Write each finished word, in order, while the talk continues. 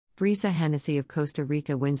Brisa Hennessy of Costa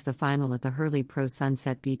Rica wins the final at the Hurley Pro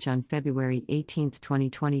Sunset Beach on February 18,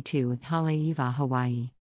 2022 at Haleiwa,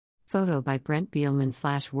 Hawaii. Photo by Brent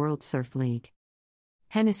Bielman / World Surf League.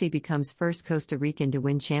 Hennessy becomes first Costa Rican to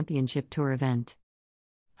win championship tour event.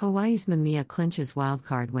 Hawaii's Mamiya clinches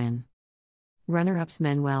wildcard win. Runner-ups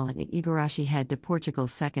Manuel and Igarashi head to Portugal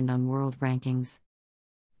second on world rankings.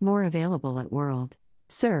 More available at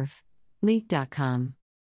worldsurfleague.com.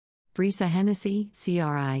 Brisa Hennessy,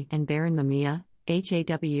 CRI, and Baron Mamiya,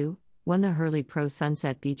 HAW, won the Hurley Pro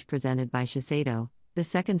Sunset Beach presented by Shiseido, the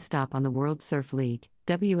second stop on the World Surf League,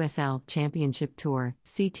 WSL Championship Tour,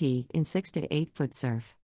 CT, in 6 to 8 foot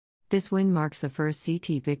surf. This win marks the first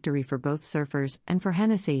CT victory for both surfers, and for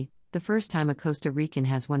Hennessy, the first time a Costa Rican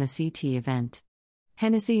has won a CT event.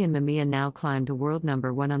 Hennessy and Mamiya now climb to world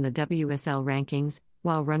number 1 on the WSL rankings,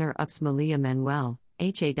 while runner-ups Malia Manuel,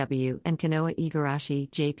 HAW, and Kanoa Igarashi,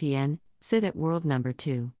 JPN, sit at world number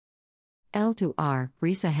 2. L2R,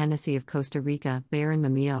 Brisa Hennessy of Costa Rica, Baron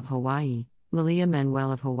Mamiya of Hawaii, Malia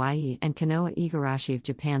Manuel of Hawaii, and Kanoa Igarashi of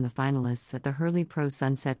Japan, the finalists at the Hurley Pro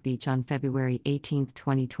Sunset Beach on February 18,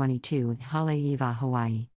 2022 at Haleiwa,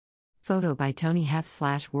 Hawaii. Photo by Tony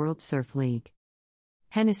Heff / World Surf League.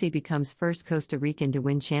 Hennessy becomes first Costa Rican to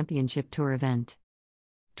win championship tour event.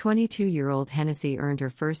 22-year-old Hennessy earned her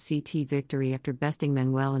first CT victory after besting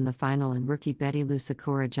Manuel in the final and rookie Betty Lou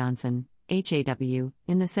Sakura Johnson, HAW,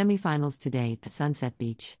 in the semifinals today at Sunset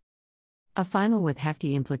Beach. A final with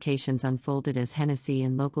hefty implications unfolded as Hennessy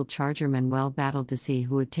and local charger Manuel battled to see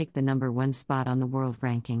who would take the number 1 spot on the world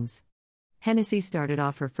rankings. Hennessy started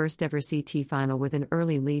off her first ever CT final with an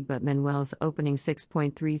early lead, but Manuel's opening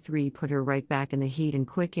 6.33 put her right back in the heat and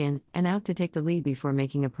quick in and out to take the lead before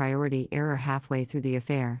making a priority error halfway through the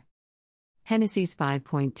affair. Hennessy's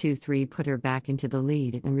 5.23 put her back into the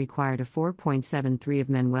lead and required a 4.73 of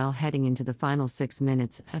Manuel heading into the final 6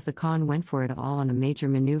 minutes as the con went for it all on a major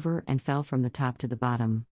maneuver and fell from the top to the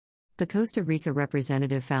bottom. The Costa Rica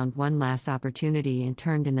representative found one last opportunity and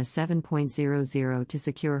turned in a 7.00 to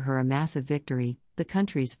secure her a massive victory, the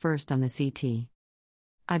country's first on the CT.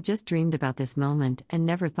 "I've just dreamed about this moment and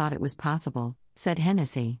never thought it was possible," said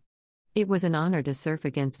Hennessy. "It was an honor to surf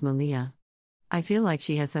against Malia. I feel like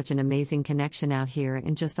she has such an amazing connection out here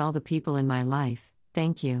and just all the people in my life,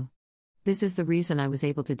 thank you. This is the reason I was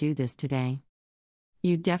able to do this today."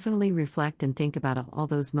 "You definitely reflect and think about all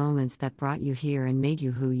those moments that brought you here and made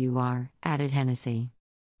you who you are," added Hennessy.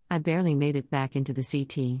 "I barely made it back into the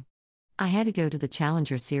CT. I had to go to the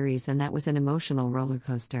Challenger Series and that was an emotional roller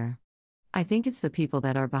coaster. I think it's the people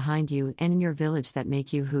that are behind you and in your village that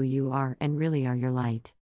make you who you are and really are your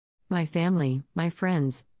light. My family, my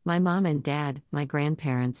friends, my mom and dad, my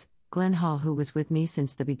grandparents, Glenn Hall, who was with me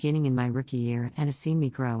since the beginning in my rookie year and has seen me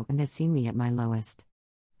grow and has seen me at my lowest.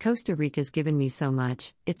 Costa Rica's given me so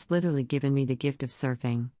much, it's literally given me the gift of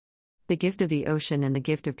surfing. The gift of the ocean and the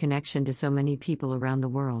gift of connection to so many people around the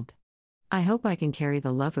world. I hope I can carry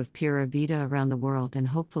the love of Pura Vida around the world and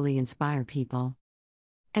hopefully inspire people."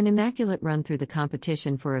 An immaculate run through the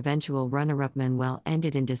competition for eventual runner-up Manuel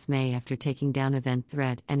ended in dismay after taking down event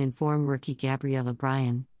threat and inform rookie Gabriela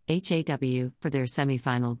Bryan, HAW, for their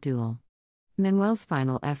semifinal duel. Manuel's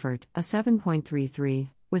final effort, a 7.33,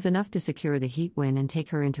 was enough to secure the heat win and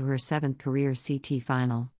take her into her 7th career CT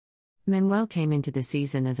final. Manuel came into the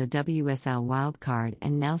season as a WSL wildcard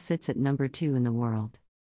and now sits at number 2 in the world.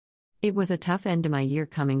 "It was a tough end to my year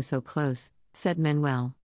coming so close," said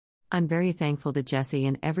Manuel. "I'm very thankful to Jessie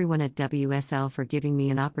and everyone at WSL for giving me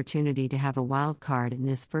an opportunity to have a wild card in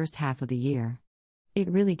this first half of the year. It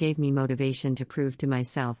really gave me motivation to prove to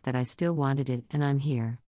myself that I still wanted it and I'm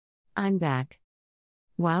here. I'm back."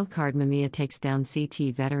 Wildcard Mamiya takes down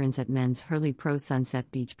CT veterans at men's Hurley Pro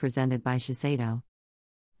Sunset Beach presented by Shiseido.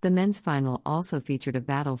 The men's final also featured a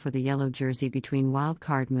battle for the yellow jersey between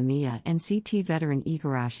wildcard Mamiya and CT veteran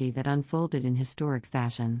Igarashi that unfolded in historic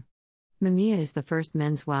fashion. Mamiya is the first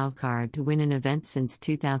men's wildcard to win an event since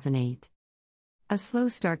 2008. A slow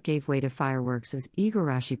start gave way to fireworks as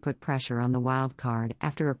Igarashi put pressure on the wildcard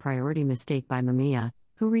after a priority mistake by Mamiya,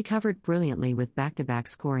 who recovered brilliantly with back-to-back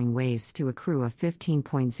scoring waves to accrue a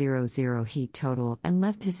 15.00 heat total and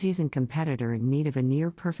left his seasoned competitor in need of a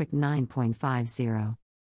near-perfect 9.50.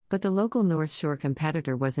 But the local North Shore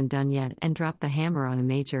competitor wasn't done yet and dropped the hammer on a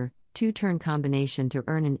major, 2-turn combination to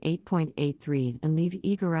earn an 8.83 and leave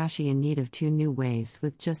Igarashi in need of 2 new waves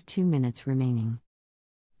with just 2 minutes remaining.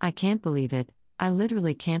 "I can't believe it, I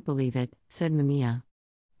literally can't believe it," said Mamiya.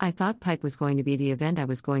 "I thought Pipe was going to be the event I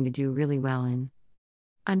was going to do really well in.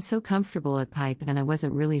 I'm so comfortable at Pipe and I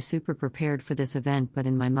wasn't really super prepared for this event, but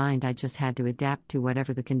in my mind I just had to adapt to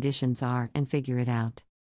whatever the conditions are and figure it out.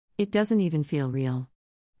 It doesn't even feel real.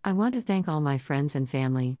 I want to thank all my friends and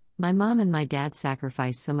family. My mom and my dad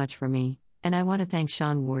sacrificed so much for me, and I want to thank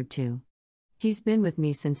Sean Ward too. He's been with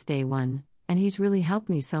me since day one, and he's really helped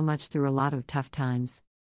me so much through a lot of tough times.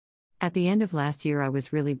 At the end of last year, I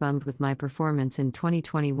was really bummed with my performance in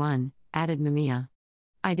 2021, added Mamiya.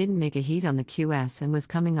 I didn't make a heat on the QS and was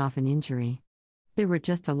coming off an injury. There were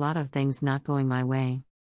just a lot of things not going my way.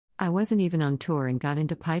 I wasn't even on tour and got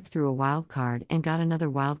into pipe through a wild card and got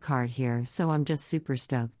another wild card here, so I'm just super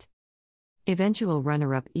stoked. Eventual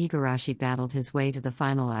runner-up Igarashi battled his way to the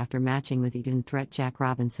final after matching with Eden threat Jack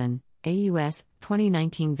Robinson, AUS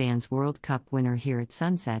 2019 Vans World Cup winner here at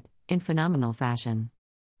Sunset, in phenomenal fashion.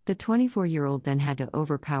 The 24-year-old then had to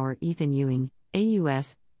overpower Ethan Ewing,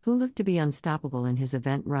 AUS, who looked to be unstoppable in his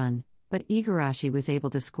event run, but Igarashi was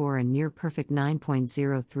able to score a near-perfect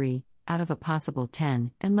 9.03 out of a possible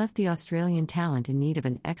 10 and left the Australian talent in need of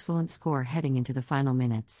an excellent score heading into the final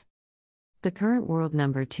minutes. The current world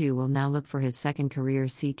number 2 will now look for his second career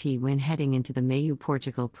CT win heading into the Mayu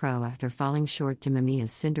Portugal Pro after falling short to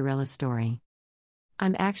Mamiya's Cinderella story.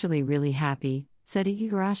 I'm actually really happy, said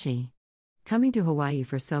Igarashi. Coming to Hawaii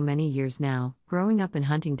for so many years now, growing up in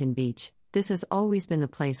Huntington Beach, this has always been the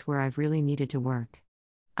place where I've really needed to work.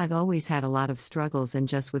 I've always had a lot of struggles and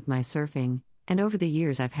just with my surfing, and over the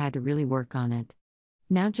years I've had to really work on it.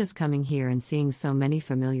 Now just coming here and seeing so many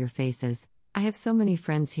familiar faces, I have so many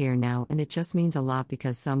friends here now, and it just means a lot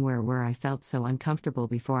because somewhere where I felt so uncomfortable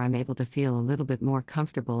before, I'm able to feel a little bit more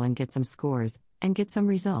comfortable and get some scores, and get some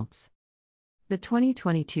results. The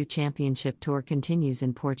 2022 Championship Tour continues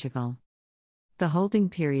in Portugal. The holding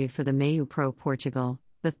period for the Mayu Pro Portugal,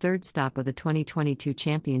 the third stop of the 2022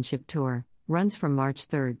 Championship Tour, runs from March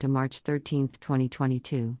 3 to March 13,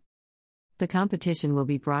 2022. The competition will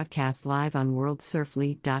be broadcast live on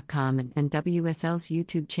WorldSurfLeague.com and WSL's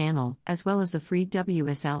YouTube channel, as well as the free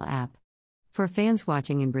WSL app. For fans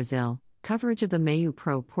watching in Brazil, coverage of the Mayu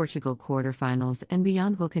Pro Portugal quarterfinals and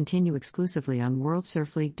beyond will continue exclusively on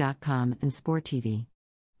WorldSurfLeague.com and Sport TV.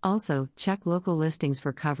 Also, check local listings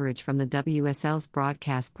for coverage from the WSL's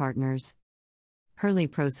broadcast partners. Hurley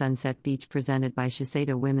Pro Sunset Beach presented by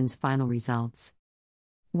Shiseido Women's final results.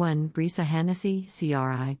 1. Brisa Hennessy,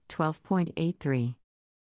 CRI, 12.83.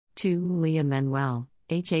 2. Leah Manuel,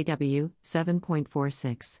 HAW,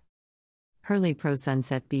 7.46. Hurley Pro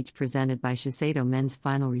Sunset Beach presented by Shiseido Men's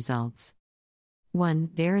final results.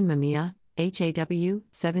 1. Darren Mamiya, HAW,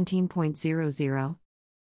 17.00.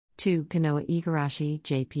 2. Kanoa Igarashi,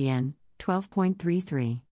 JPN,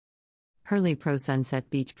 12.33. Hurley Pro Sunset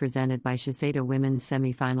Beach presented by Shiseido Women's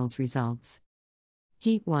semifinals results.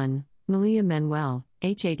 Heat 1. Malia Manuel,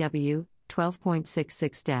 HAW,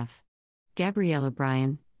 12.66 def. Gabriella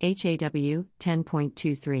Bryan, HAW,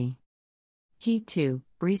 10.23. Heat 2.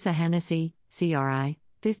 Brisa Hennessy, CRI,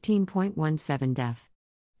 15.17 def.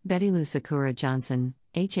 Betty Lou Sakura Johnson,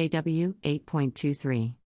 HAW,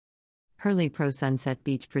 8.23. Hurley Pro Sunset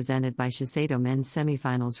Beach presented by Shiseido Men's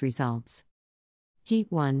semifinals results. Heat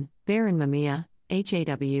 1. Baron Mamiya,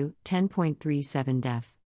 HAW, 10.37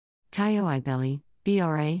 def. Kayo Ibelli,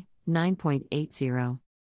 BRA, 9.80.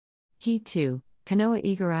 Heat 2. Kanoa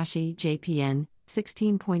Igarashi, JPN,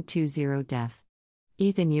 16.20 def.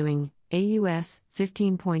 Ethan Ewing, AUS,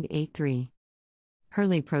 15.83.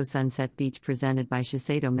 Hurley Pro Sunset Beach presented by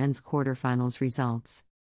Shiseido Men's quarterfinals results.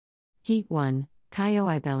 Heat 1. Kayo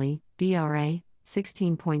Ibelli, BRA,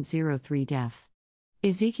 16.03 def.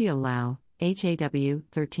 Ezekiel Lau, HAW,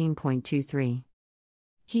 13.23.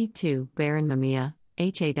 Heat 2. Baron Mamiya,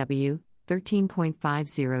 HAW,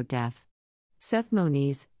 13.50 def. Seth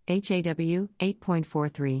Moniz, HAW,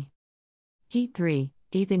 8.43. Heat 3.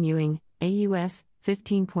 Ethan Ewing, AUS,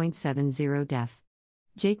 15.70 def.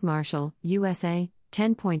 Jake Marshall, USA,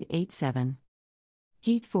 10.87.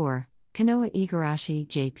 Heat 4. Kanoa Igarashi,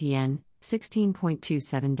 JPN,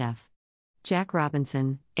 16.27 def. Jack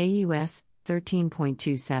Robinson, AUS,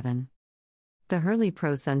 13.27. The Hurley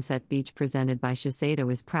Pro Sunset Beach presented by Shiseido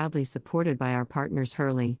is proudly supported by our partners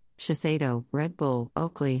Hurley, Shiseido, Red Bull,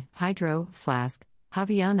 Oakley, Hydro, Flask,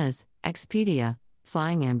 Havaianas, Expedia,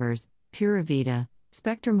 Flying Embers, Pura Vida,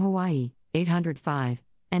 Spectrum Hawaii, 805,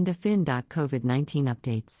 and Defin. COVID-19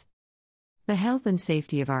 updates. The health and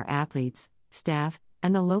safety of our athletes, staff,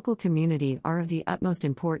 and the local community are of the utmost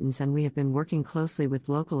importance, and we have been working closely with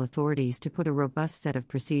local authorities to put a robust set of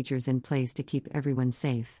procedures in place to keep everyone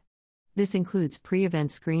safe. This includes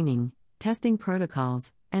pre-event screening, testing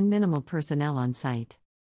protocols, and minimal personnel on site.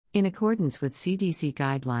 In accordance with CDC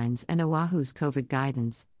guidelines and Oahu's COVID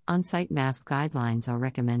guidance, on-site mask guidelines are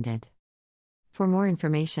recommended. For more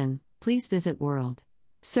information, please visit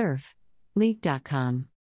WorldSurfLeague.com.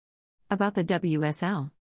 About the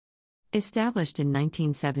WSL. Established in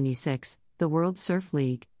 1976, the World Surf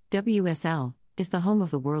League, WSL, is the home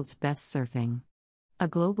of the world's best surfing. A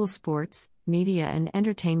global sports, media, and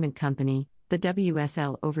entertainment company, the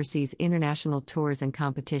WSL oversees international tours and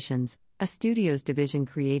competitions, a studios division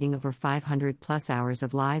creating over 500+ hours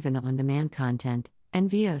of live and on-demand content, and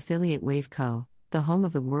via affiliate WaveCo, the home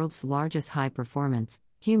of the world's largest high-performance,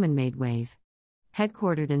 human-made wave.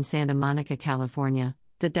 Headquartered in Santa Monica, California,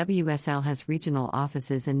 the WSL has regional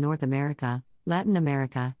offices in North America, Latin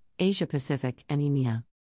America, Asia Pacific, and EMEA.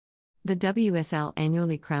 The WSL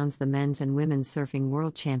annually crowns the men's and women's surfing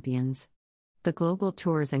world champions. The Global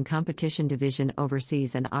Tours and Competition Division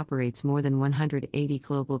oversees and operates more than 180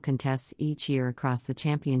 global contests each year across the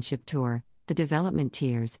Championship Tour, the development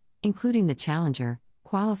tiers, including the Challenger,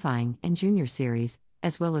 Qualifying, and Junior Series,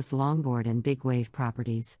 as well as longboard and big wave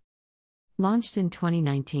properties. Launched in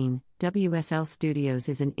 2019, WSL Studios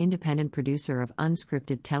is an independent producer of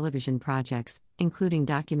unscripted television projects, including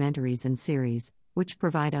documentaries and series, which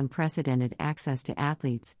provide unprecedented access to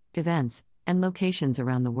athletes, events, and locations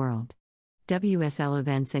around the world. WSL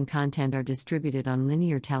events and content are distributed on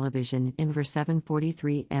linear television in over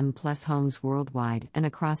 743M+ homes worldwide and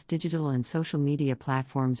across digital and social media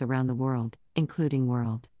platforms around the world, including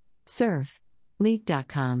World Surf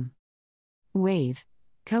League.com. Wave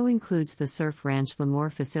Co. includes the Surf Ranch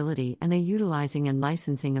Lemoore facility and the utilizing and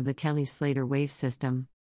licensing of the Kelly Slater Wave System.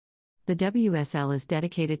 The WSL is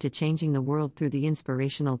dedicated to changing the world through the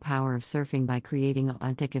inspirational power of surfing by creating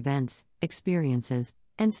authentic events, experiences,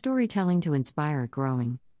 and storytelling to inspire a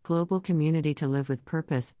growing, global community to live with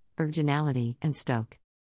purpose, originality, and stoke.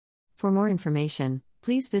 For more information,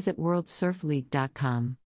 please visit worldsurfleague.com.